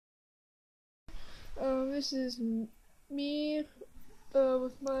this is me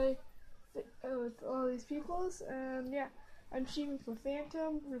with my with all these peoples, and yeah, I'm shooting for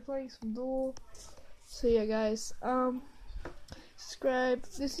Phantom. We're playing some Duel. So yeah, guys, subscribe.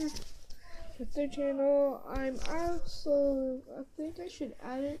 This is the third channel. I'm also, I think I should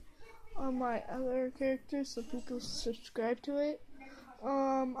add it on my other characters so people subscribe to it.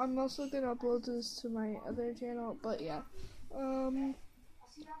 I'm also gonna upload this to my other channel, but yeah. Let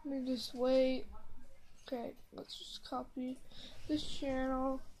me just wait. Okay, let's just copy this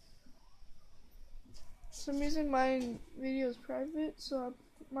channel. For some reason my video is private, so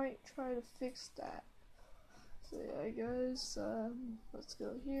I might try to fix that. So yeah, guys, let's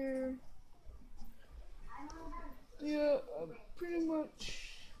go here. Yeah, pretty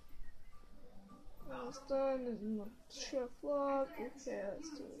much almost done. And chef lock. Okay, let's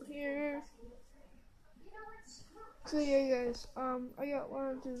do it here. So yeah, guys, I got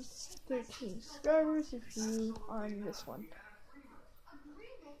 113 subscribers if you on this one.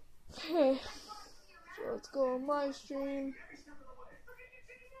 Okay, so let's go on live stream.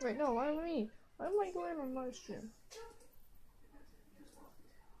 Wait, no, why me? Why am I going on live stream?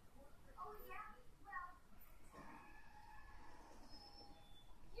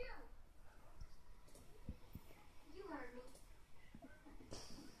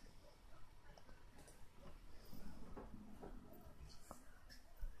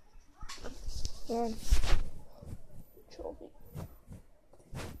 Done. Control me.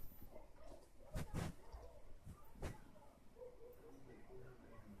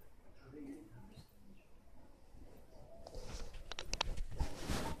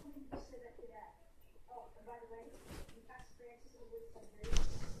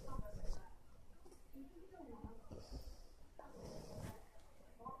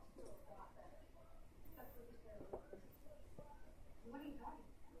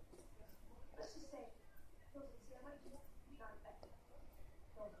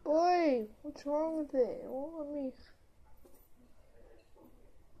 Boy, what's wrong with it? It won't let me.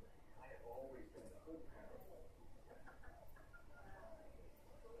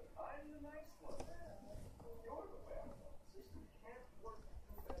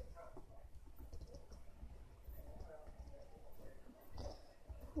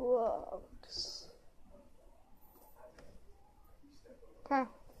 Looks. Huh.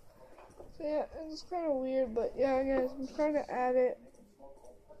 So yeah, it's kind of weird, but yeah, guys, I'm trying to add it.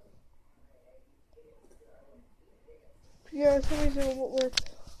 Yeah, for some reason it won't work.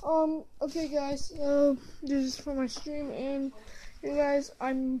 Okay, guys, this is for my stream, and you guys,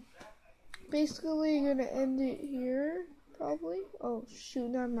 I'm basically gonna end it here, probably. Oh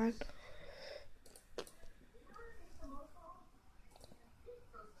shoot, never mind.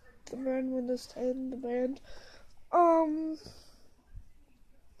 The band Windows 10, the band.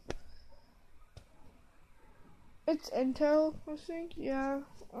 It's Intel, I think. Yeah,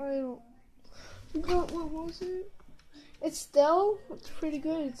 I don't. What was it? It's Dell. It's pretty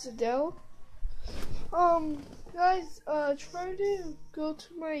good. It's a Dell. Guys, try to go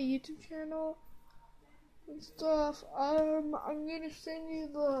to my YouTube channel and stuff. I'm gonna send you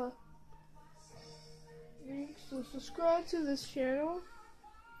the link, so subscribe to this channel.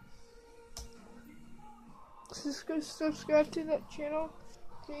 Subscribe to that channel.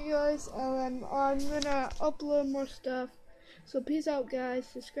 Okay, guys, and I'm gonna upload more stuff. So peace out, guys.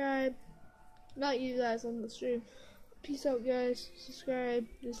 Subscribe. Not you guys on the stream. Peace out, guys. Subscribe.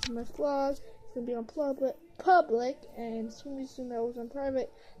 This is my vlog. It's gonna be on public, and soon that was on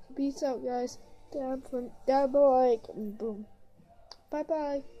private. So peace out, guys. Down the like, and boom. Bye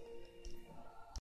bye.